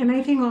 And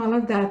I think all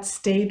of that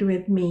stayed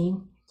with me.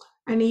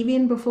 And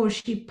even before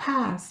she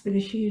passed,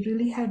 because she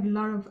really had a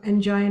lot of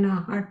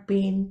angina, heart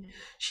pain,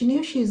 she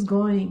knew she's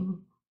going.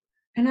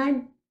 And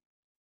I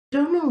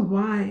don't know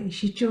why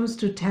she chose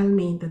to tell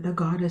me that the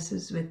goddess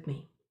is with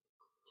me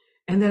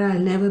and that I'll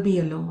never be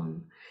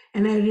alone.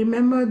 And I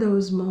remember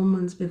those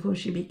moments before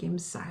she became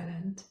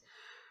silent.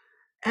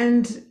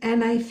 And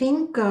I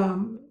think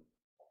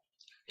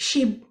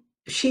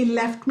she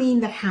left me in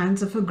the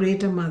hands of a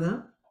greater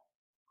mother.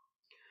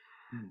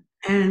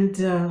 And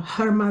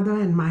her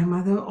mother and my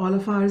mother, all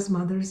of ours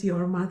mothers,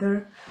 your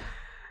mother.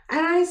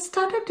 And I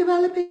started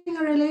developing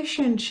a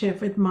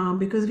relationship with Mom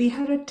because we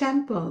had a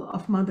temple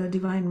of Mother,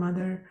 Divine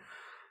Mother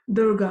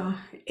Durga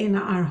in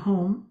our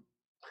home.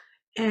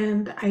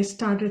 And I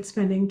started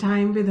spending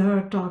time with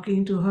her,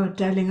 talking to her,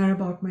 telling her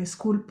about my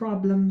school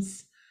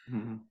problems.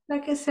 Mm-hmm.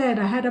 Like I said,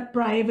 I had a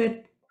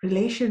private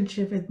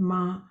relationship with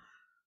Ma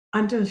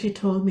until she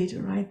told me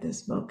to write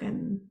this book.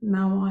 And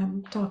now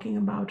I'm talking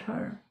about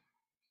her.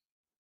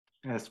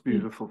 That's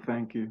beautiful.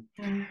 Thank you.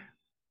 Yeah.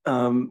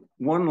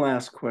 One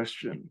last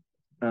question.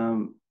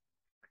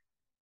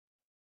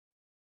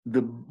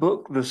 The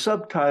book, the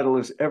subtitle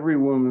is Every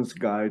Woman's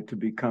Guide to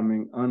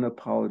Becoming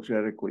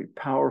Unapologetically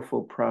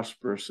Powerful,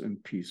 Prosperous,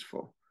 and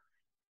Peaceful.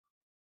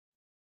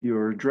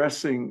 You're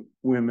addressing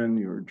women,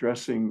 you're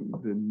addressing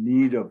the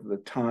need of the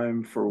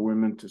time for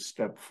women to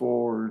step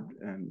forward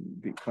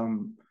and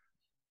become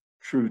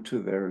true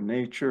to their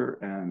nature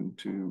and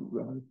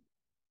to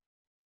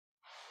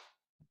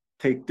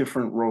take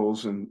different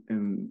roles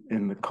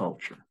in the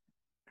culture.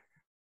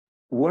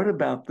 What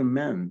about the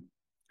men?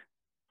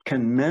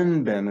 Can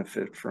men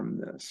benefit from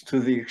this to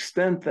the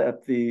extent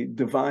that the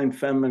divine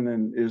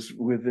feminine is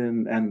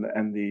within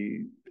and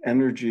the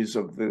energies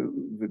of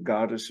the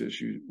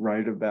goddesses you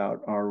write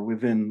about are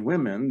within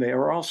women? They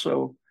are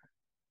also,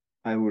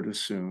 I would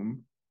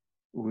assume,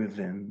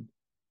 within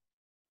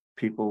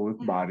people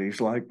with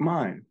bodies like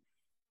mine.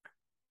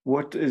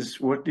 What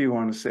do you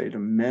want to say to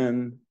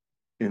men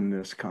in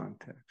this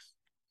context?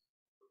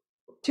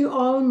 To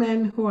all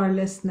men who are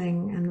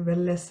listening and will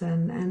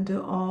listen, and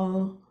to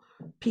all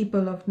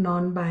people of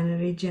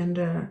non-binary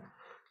gender,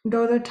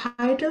 though the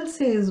title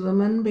says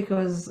women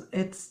because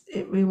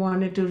we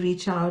wanted to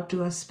reach out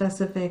to a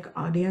specific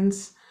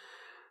audience,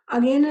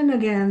 again and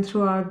again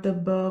throughout the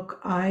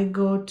book, I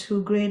go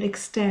to great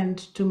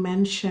extent to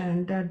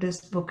mention that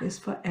this book is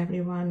for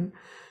everyone,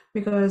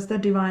 because the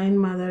Divine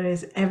Mother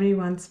is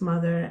everyone's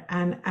mother,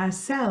 and as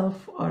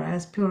self or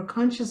as pure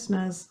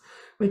consciousness,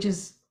 which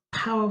is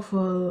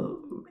powerful,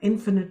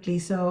 infinitely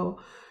so,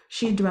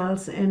 she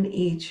dwells in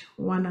each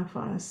one of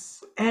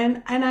us.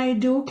 And I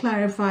do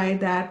clarify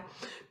that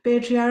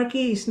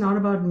patriarchy is not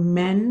about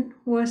men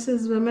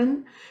versus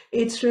women.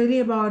 It's really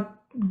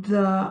about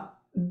the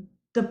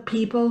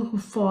people who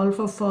fall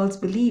for false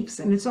beliefs.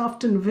 And it's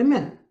often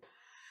women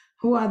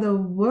who are the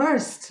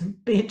worst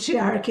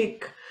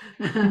patriarchic,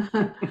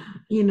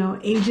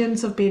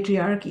 agents of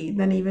patriarchy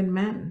than even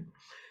men.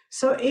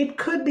 So it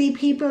could be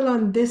people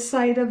on this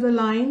side of the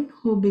line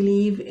who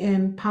believe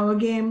in power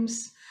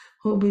games,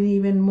 who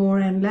believe in more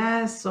and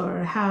less,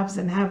 or haves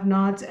and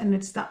have-nots, and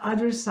it's the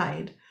other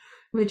side,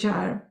 which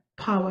are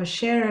power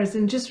sharers.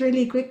 And just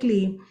really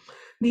quickly,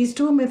 these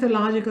two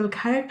mythological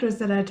characters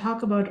that I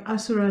talk about,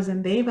 Asuras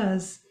and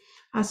Devas,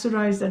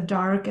 Asura is the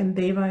dark and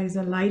Deva is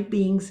the light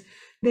beings.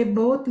 They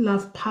both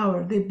love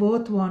power. They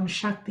both want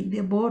Shakti.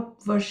 They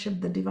both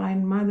worship the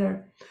Divine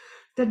Mother.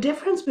 The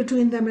difference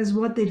between them is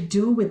what they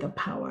do with the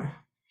power.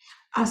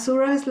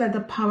 Asuras let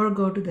the power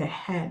go to their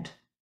head,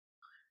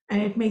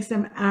 and it makes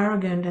them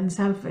arrogant and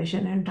selfish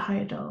and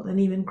entitled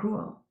and even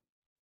cruel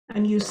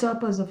and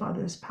usurpers of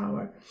others'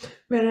 power.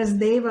 Whereas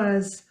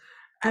Devas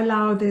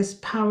allow this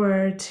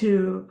power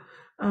to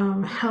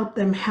help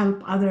them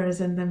help others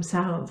and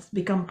themselves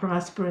become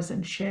prosperous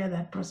and share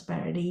that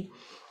prosperity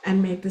and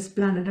make this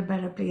planet a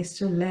better place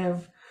to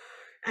live.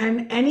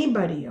 And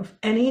anybody of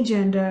any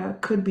gender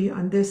could be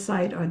on this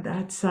side or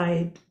that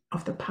side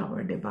of the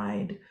power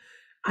divide.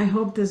 I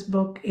hope this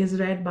book is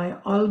read by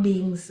all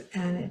beings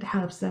and it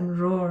helps them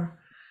roar.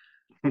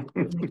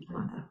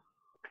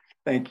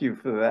 Thank you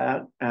for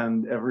that.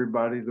 And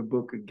everybody, the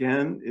book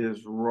again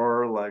is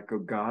Roar Like a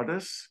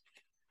Goddess.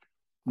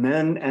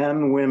 Men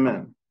and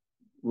women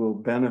will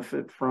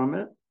benefit from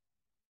it.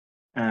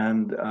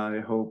 And I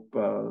hope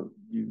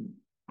you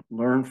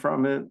learn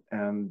from it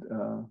and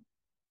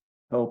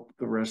help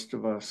the rest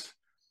of us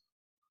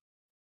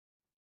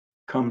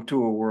come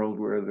to a world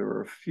where there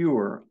are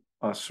fewer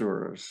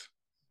asuras,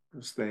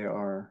 because they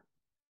are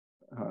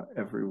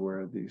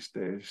everywhere these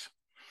days.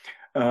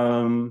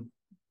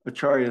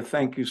 Acharya,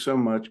 thank you so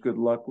much. Good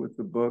luck with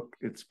the book.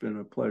 It's been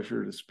a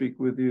pleasure to speak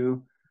with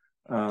you.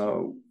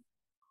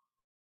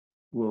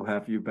 We'll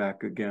have you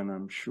back again,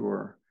 I'm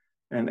sure.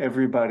 And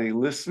everybody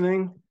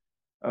listening,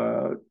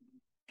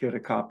 get a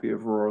copy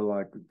of Roar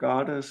Like a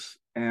Goddess.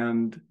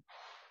 And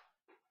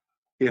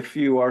if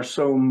you are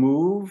so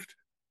moved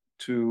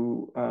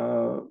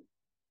to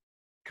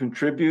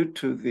contribute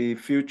to the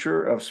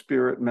future of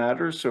Spirit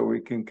Matters so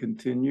we can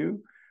continue,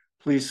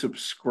 please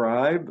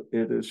subscribe.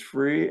 It is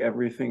free.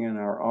 Everything in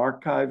our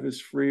archive is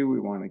free. We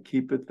want to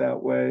keep it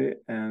that way.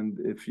 And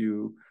if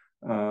you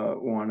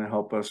want to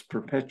help us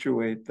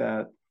perpetuate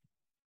that,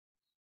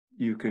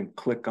 you can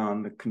click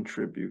on the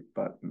contribute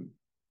button.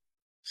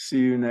 See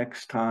you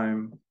next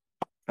time.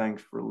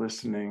 Thanks for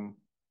listening.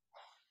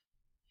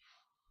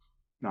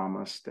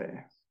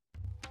 Namaste.